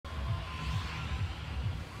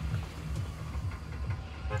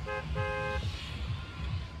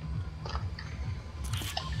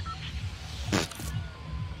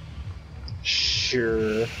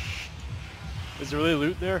Sure. Is there really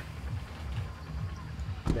loot there?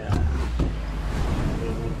 Yeah.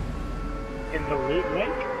 In the loot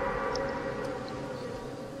lake?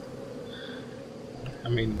 I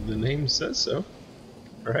mean, the name says so,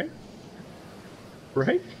 right?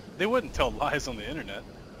 Right? They wouldn't tell lies on the internet.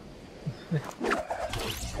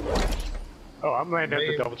 Oh, I'm landing at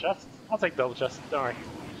the double chest. I'll take double chest. Don't worry.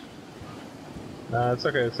 Nah, it's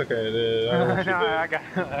okay. It's okay. No,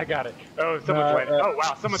 I got it. Oh, someone's landing. Oh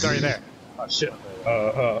wow, someone's already there. Oh shit.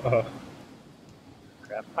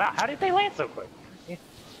 Crap. Wow, how did they land so quick? Yeah.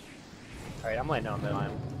 All right, I'm landing on the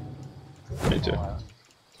island. Me too. All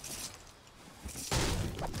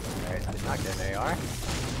right, I did not get an AR.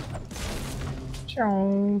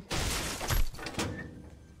 Ciao.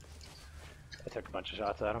 I took a bunch of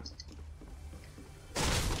shots at him.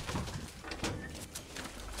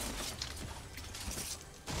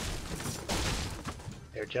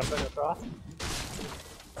 They're jumping across.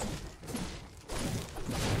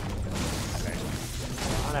 Okay.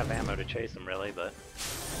 I don't have ammo to chase them really, but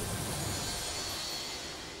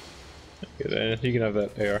You can have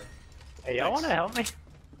that AR. hey, y'all want to help me?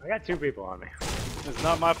 I got 2 people on me. It's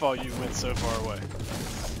not my fault you went so far away.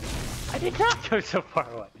 I did not go so far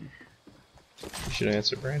away. You should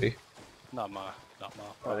answer Brandy. Not my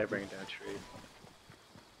Oh, they're bringing down trees.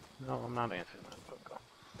 No, I'm not answering that phone call.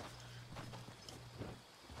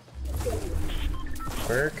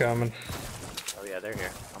 We're coming. Oh yeah, they're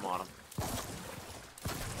here. I'm on them.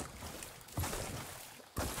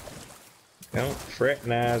 Don't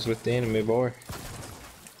fraternize with the enemy, boy.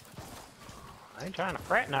 I ain't trying to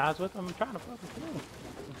fraternize with them. I'm trying to fucking kill them.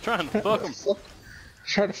 I'm trying to fuck them.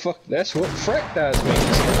 Try to fuck. That's what fraternize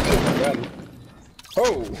means.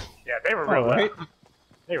 Oh. Yeah, they were real right.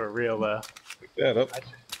 They were real Pick that up.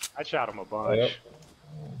 I shot them a bunch. Yep.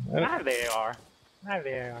 I have the AR. I have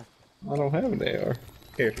the AR. I don't have an AR.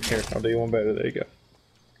 Here, I'll do you one better. There you go.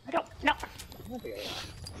 I don't. No. I have the AR.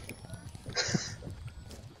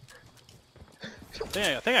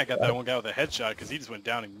 I think I got that one guy with a headshot because he just went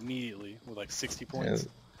down immediately with like 60 points.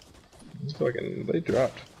 It's fucking. They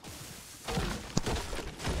dropped.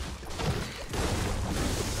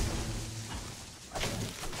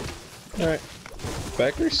 All right.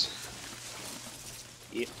 Backers.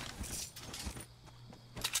 Yep.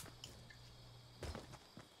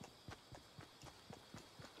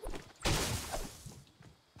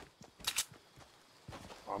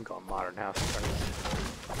 Oh, I'm going modern house first.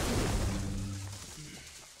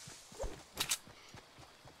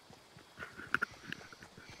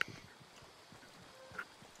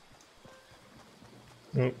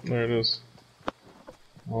 Oh, there it is.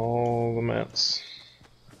 All the mats.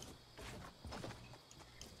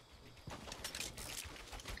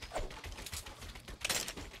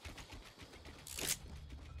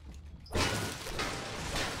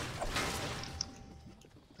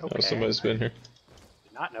 Okay. Oh, somebody's been here.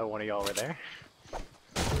 Did not know one of y'all were there.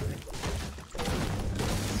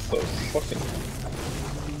 So fucking.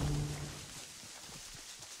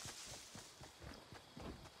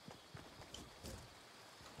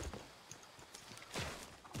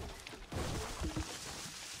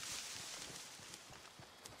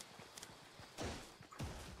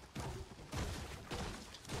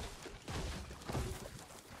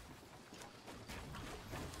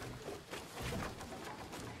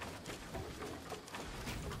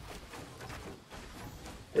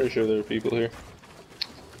 Pretty sure there are people here.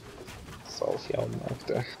 So if y'all have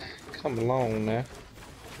to come along now.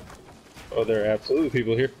 Oh, there are absolutely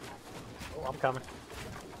people here. Oh, I'm coming.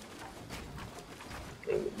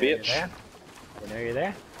 Bitch. You there? You know you're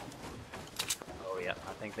there? Oh yeah,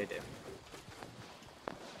 I think they do.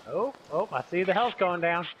 Oh, I see the health going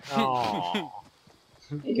down. Oh.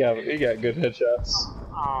 He got good headshots.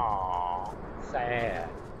 Oh, sad.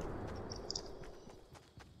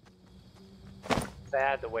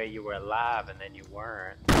 Sad the way you were alive and then you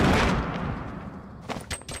weren't.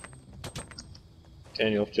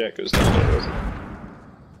 Daniel Jack goes down there, wasn't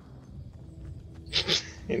it?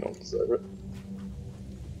 He don't deserve it.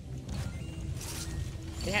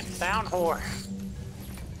 Can't sound whore.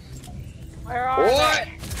 Where are What?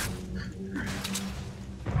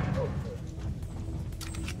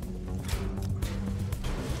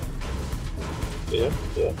 they?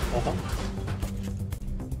 Yeah, uh-huh.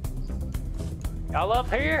 Y'all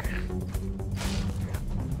up here?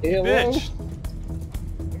 Hello? Bitch!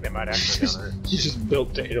 They might actually be on the You just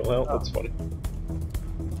built Daniel out, that's funny.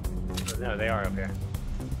 roof. No, they are up here.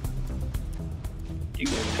 You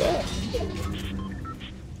can go.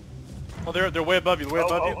 Oh, they're way above you. Way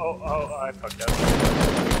above you. Oh, I fucked up.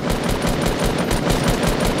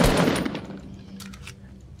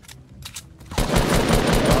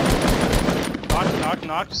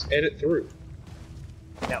 Knock. Just edit through.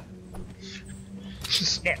 No.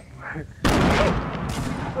 Yeah. Oh.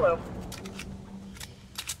 Hello.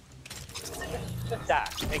 Just die.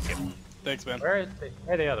 Thank you. Thanks, man. Where's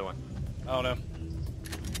the other one? I don't know.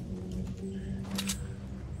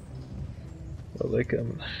 Oh, they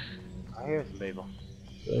coming. I hear some people.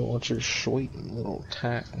 They want your sweet little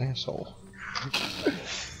tight asshole.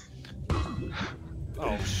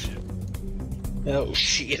 Oh shit. Oh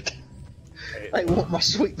shit. Hey. I want my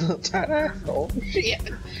sweet little tight asshole.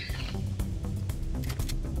 Shit.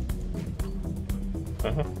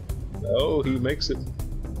 Oh, he makes it.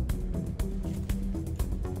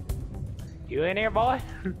 You in here, boy?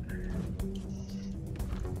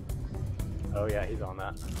 Oh yeah, he's on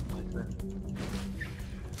that.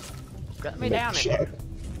 Got me down in here.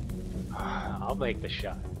 I'll make the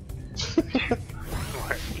shot.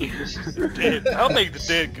 Dead. I'll make the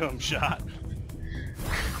dead come shot.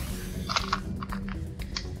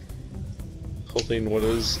 Holding what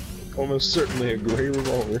is almost certainly a gray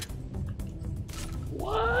revolver.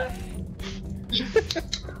 What?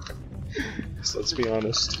 So let's be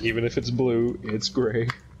honest, even if it's blue, it's gray.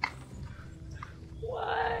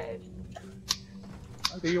 What?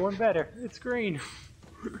 I'll do you one better. It's green.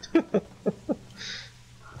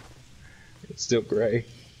 It's still gray.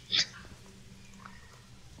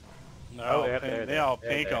 No, Oh, yeah, they all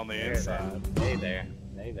pink on the inside. They there.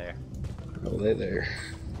 Oh, they there.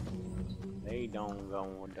 They don't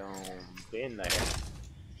been there.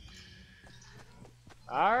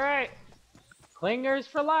 Alright. Clingers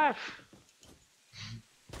for life.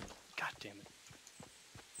 God damn it.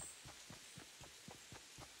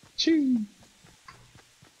 Choo.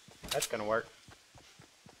 That's gonna work.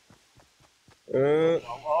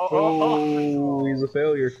 Oh, he's a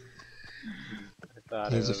failure.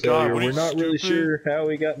 He's a failure. God, We're not really stupid. sure how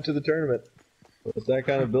he got into the tournament. With that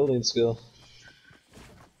kind of building skill.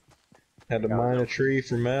 Had to mine a tree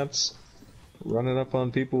for mats, run it up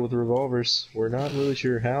on people with revolvers. We're not really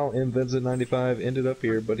sure how Vincent 95 ended up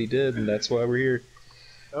here, but he did, and that's why we're here.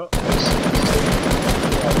 Oh.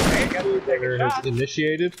 Winner has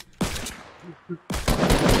initiated.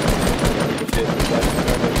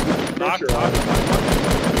 Knock.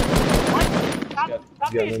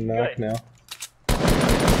 Got a knock now.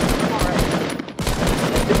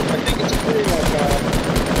 I think it's pretty much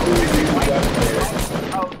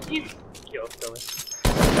Oh, you killed Billy.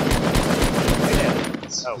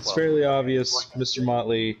 It's fairly obvious Mr.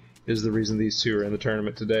 Motley is the reason these two are in the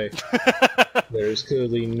tournament today. There's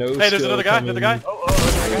clearly no Hey, there's another guy. Another guy. Got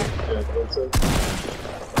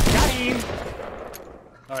him.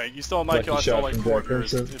 All right, you stole my kill. I Lucky stole shot like from 4 Jack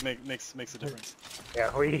yours. Vincent. It makes a difference.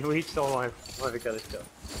 Yeah, we each stole one of each other's stuff.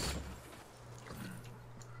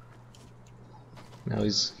 Now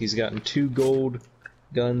he's gotten 2 gold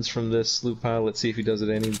guns from this loot pile. Let's see if he does it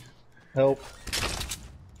any help.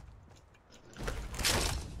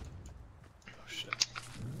 Oh shit.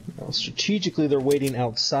 Well, strategically, they're waiting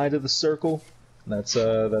outside of the circle. That's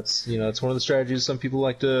you know, it's one of the strategies some people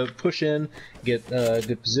like to push in, get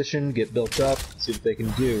good position, get built up, see what they can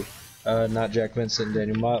do. Not Jack Vincent and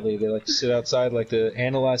Daniel Motley. They like to sit outside, like to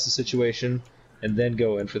analyze the situation, and then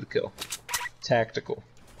go in for the kill. Tactical.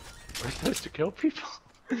 We're supposed to kill people?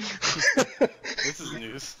 This is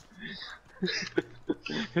news.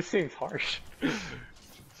 This seems harsh.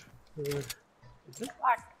 Is this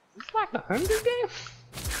like the Hunger Games?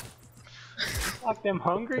 Like them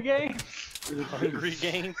Hungry Games? Hungry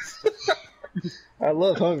Games. I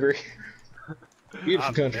love Hungary.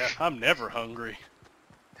 Beautiful country. I'm never hungry.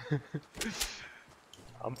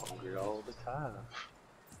 I'm hungry all the time.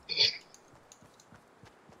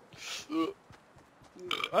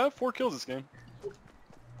 I have 4 kills this game.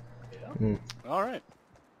 Yeah. All right.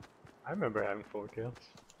 I remember having 4 kills.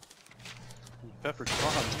 Pepper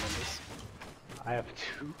John remembers. I have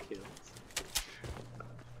 2 kills.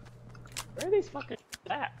 Where are these fuckers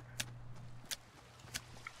at?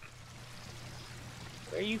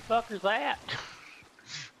 Where are you fuckers at?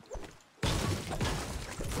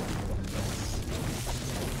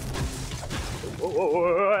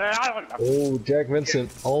 Oh, Jack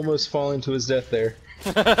Vincent almost falling to his death there.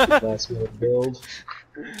 Last minute build.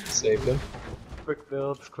 Saved him. Quick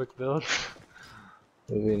builds, quick builds.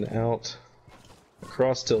 Moving out.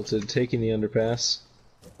 Cross tilted, taking the underpass.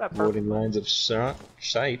 That Avoiding lines of sight.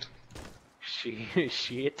 Shit.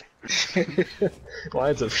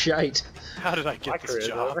 Lines of shite. How did I get My this career's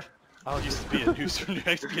job? over. I used to be a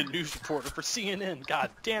news reporter for CNN. God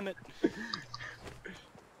damn it.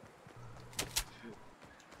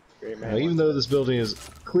 Great man. Now, even though this building has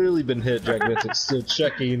clearly been hit, Jack Vincent's still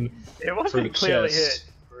checking it for the wasn't clearly chest.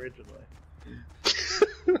 hit originally.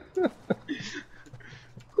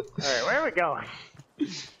 Alright, where are we going?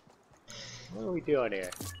 What are we doing here?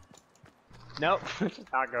 Nope, let's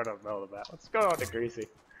not go to the middle of the map. Let's go on to Greasy.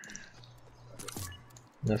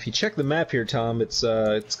 Now, if you check the map here, Tom, it's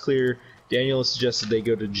clear. Daniel suggested they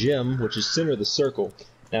go to Gym, which is center of the circle.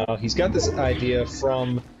 Now, he's got this idea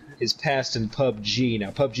from his past in PUBG.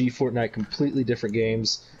 Now, PUBG, Fortnite, completely different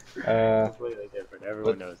games. Completely different.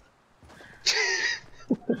 Everyone knows.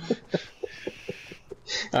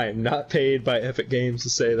 I am not paid by Epic Games to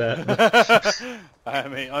say that. I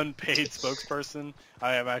am an unpaid spokesperson.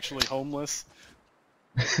 I am actually homeless.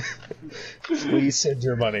 Please send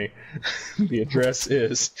your money. The address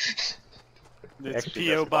is... It's Actually,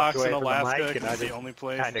 P.O. just Box walk in away from the Alaska, mic, and 'cause I it's the just only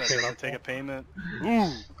place kinda that came doesn't up take a with- payment.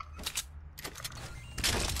 Ooh!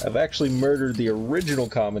 I've actually murdered the original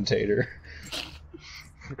commentator.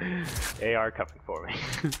 AR coming for me.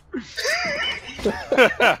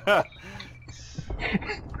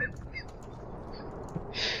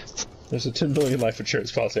 There's a 10 million life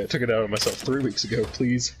insurance policy. I took it out on myself 3 weeks ago,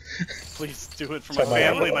 please. Please do it for Tell my my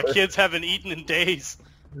family. My mother. kids haven't eaten in days.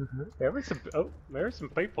 There's some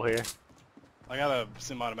people here. I got a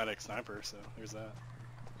semi-automatic sniper, so there's that.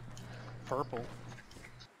 Purple.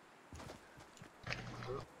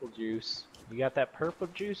 Purple juice. You got that purple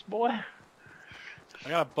juice, boy? I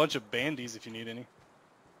got a bunch of bandies if you need any.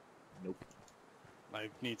 Nope. I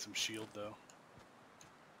need some shield though.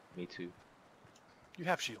 Me too. You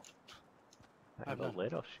have shield. I have a none.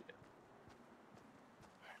 little shit.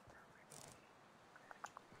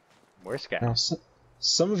 Where's Scout? Now,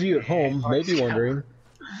 some of you at home may be wondering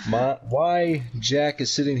why Jack is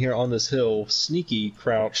sitting here on this hill, sneaky,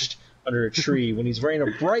 crouched under a tree when he's wearing a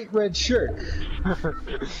bright red shirt.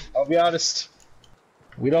 I'll be honest,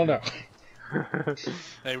 we don't know.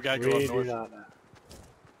 Hey, we gotta go We up do north. not know.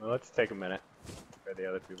 Well, let's take a minute for the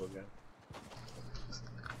other people go.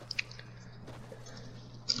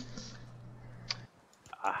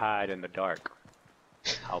 I hide in the dark.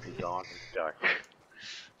 I'll be gone in the dark.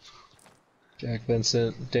 Jack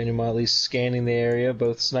Vincent, Daniel Motley scanning the area,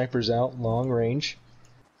 both snipers out, long range.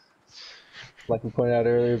 Like we pointed out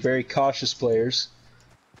earlier, very cautious players.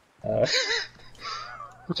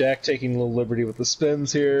 Jack taking a little liberty with the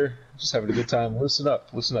spins here, just having a good time. Listen up,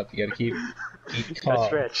 you gotta keep calm.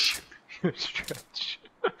 Stretch. Stretch.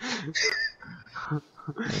 And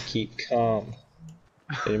keep calm.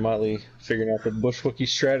 Daniel Motley figuring out the Bushwookie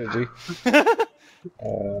strategy.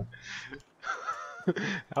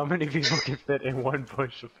 How many people can fit in one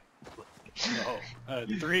bush of No,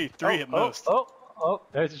 three at most. Oh,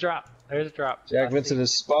 there's a drop. There's a drop. Jack Vincent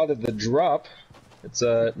has spotted the drop. It's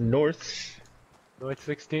north. North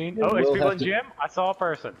 16. Yeah, Oh, there's we'll people have in to- gym. I saw a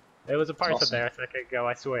person. There was a person Awesome. there a second ago,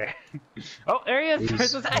 I swear. Oh, there he is.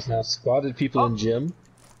 There's He's his now spotted people in gym.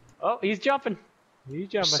 Oh, he's jumping. He's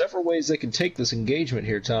jumping. Several ways they can take this engagement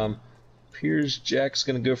here, Tom. Appears Jack's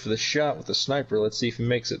gonna go for the shot with the sniper. Let's see if he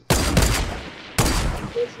makes it.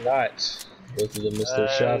 Does not. Both of them miss their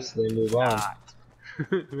shots. They move on.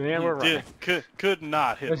 Man, we're You running. could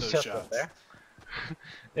not hit There's those just up shots. there.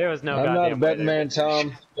 There was no I'm not a goddamn way betting they man, could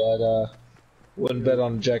finish. Tom, but wouldn't bet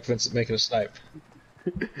on Jack Vincent making a snipe.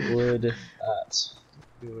 Would not.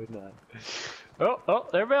 You would not. Oh,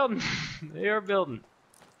 they're building. They are building.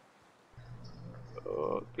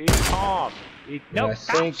 Oh, be calm. And Nope, I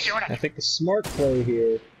stop think shooting. the smart play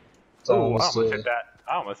here, Oh, Tom, I is almost to hit that.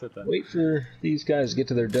 I almost hit that. wait for these guys to get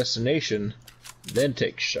to their destination, then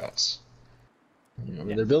take shots. I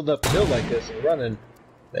mean, they're building up the hill like this and running.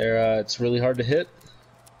 It's really hard to hit.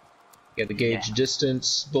 You got to gauge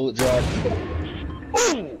distance, bullet drop.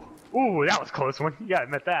 Ooh, that was a close one. You gotta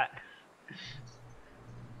admit that.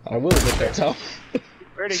 I will admit that, Tom.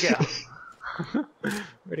 Where'd he go?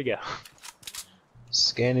 Where'd he go?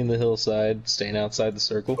 Scanning the hillside, staying outside the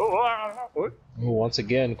circle. What? Ooh, once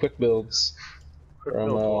again, quick builds Quick from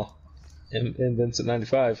build. in Vincent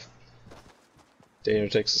 95. Daniel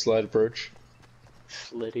takes a slide approach.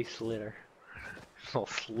 Slitty slitter. Little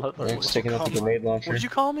slit. Frank's taking out the grenade launcher. What did you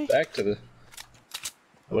call me? Back to the.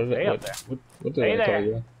 What did, Stay I, up there. what did Stay I call there.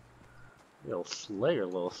 you? Little slayer,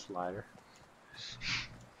 little slider.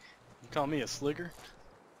 You call me a sligger?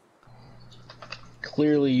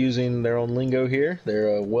 Clearly using their own lingo here.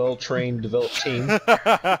 They're a well-trained, developed team. We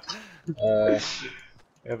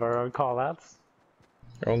have our own call-outs.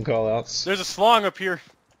 Their own call-outs. There's a slong up here.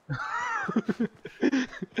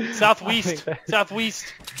 Southwest. I think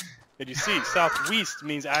Southwest. Did you see? Southwest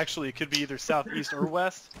means actually it could be either southeast or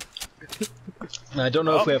west. I don't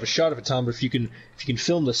know if we have a shot of it, Tom, but if you can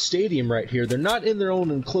film the stadium right here, they're not in their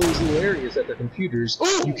own enclosed little areas at their computers.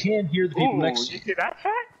 Ooh. You can hear the people next to you. You see that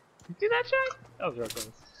shot? You see that shot? That was real close.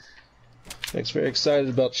 Nick's very excited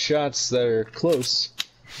about shots that are close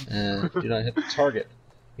and do not hit the target.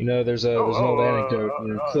 You know, there's an old anecdote.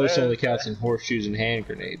 Close only counts in horseshoes and hand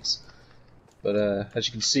grenades. But as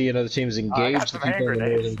you can see, another team is engaged. The people on the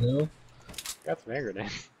northern hill. Got some hand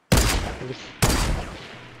grenades.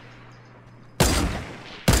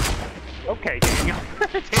 Okay, Daniel.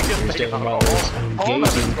 Here's Daniel Miles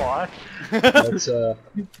engaging. Let's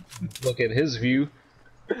look at his view.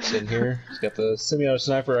 Sitting here, he's got the semi-auto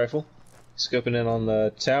sniper rifle, scoping in on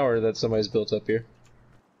the tower that somebody's built up here.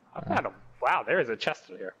 Wow, there is a chest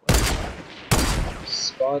here.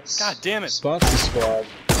 Spots. God damn it! Spots the squad.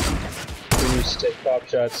 Continues to take pop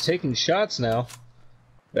shots, taking shots now.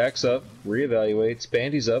 Backs up, reevaluates,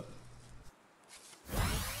 bandies up.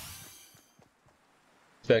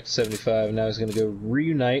 Back to 75. Now he's going to go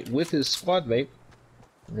reunite with his squad mate.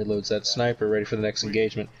 Reloads that sniper, ready for the next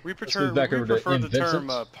engagement. We prefer the term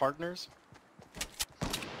partners.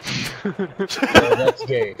 That's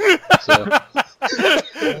gay. So.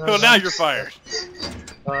 Well, now you're fired.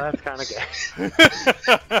 Oh, that's kind of gay.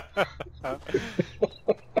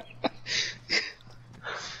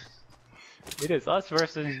 It is us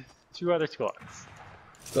versus 2 other squads.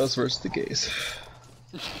 Us versus the gays.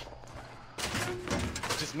 It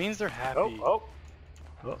just means they're happy. Oh,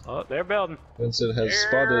 they're building. Vincent has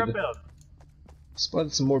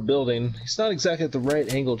spotted some more building. He's not exactly at the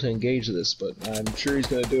right angle to engage this, but I'm sure he's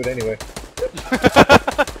going to do it anyway.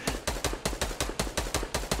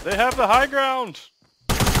 They have the high ground!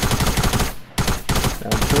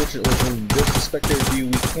 Now, unfortunately, from this spectator view,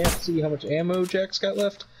 we can't see how much ammo Jack's got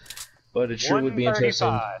left, but it sure would be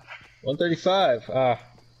interesting. 135.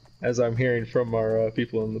 As I'm hearing from our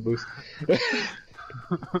people in the booth.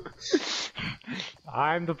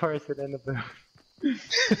 I'm the person in the booth.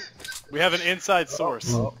 We have an inside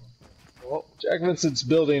source. Jack Vincent's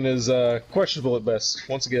building is questionable at best.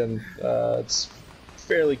 Once again, it's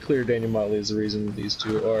fairly clear Daniel Motley is the reason these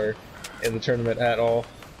two are in the tournament at all.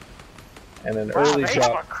 And an early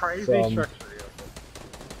drop from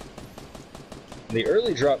the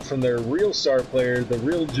early drop from their real star player, the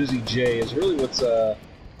real JizzyJ, is really what's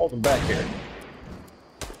holding back here.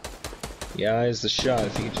 The eye's the shot.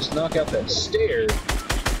 If he could just knock out that stair,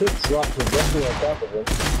 could drop directly on top of him.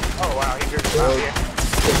 Oh wow, he just out here.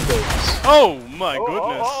 Oh my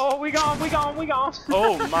goodness! Oh, we gone!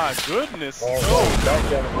 Oh my goodness! Back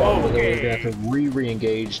down the bottom of the hill, we're gonna have to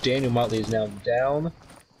re-engage. Daniel Motley is now down.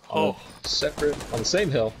 Separate on the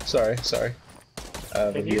same hill. Sorry.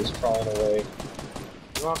 But he is crawling away.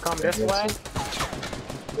 You wanna come this way?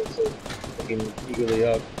 Looking eagerly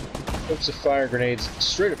up. Flips of fire grenades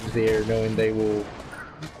straight up into the air, knowing they will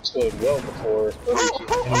explode well before the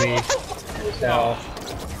enemy is now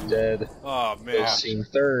dead. Oh man! Seen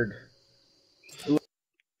third.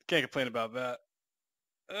 Can't complain about that.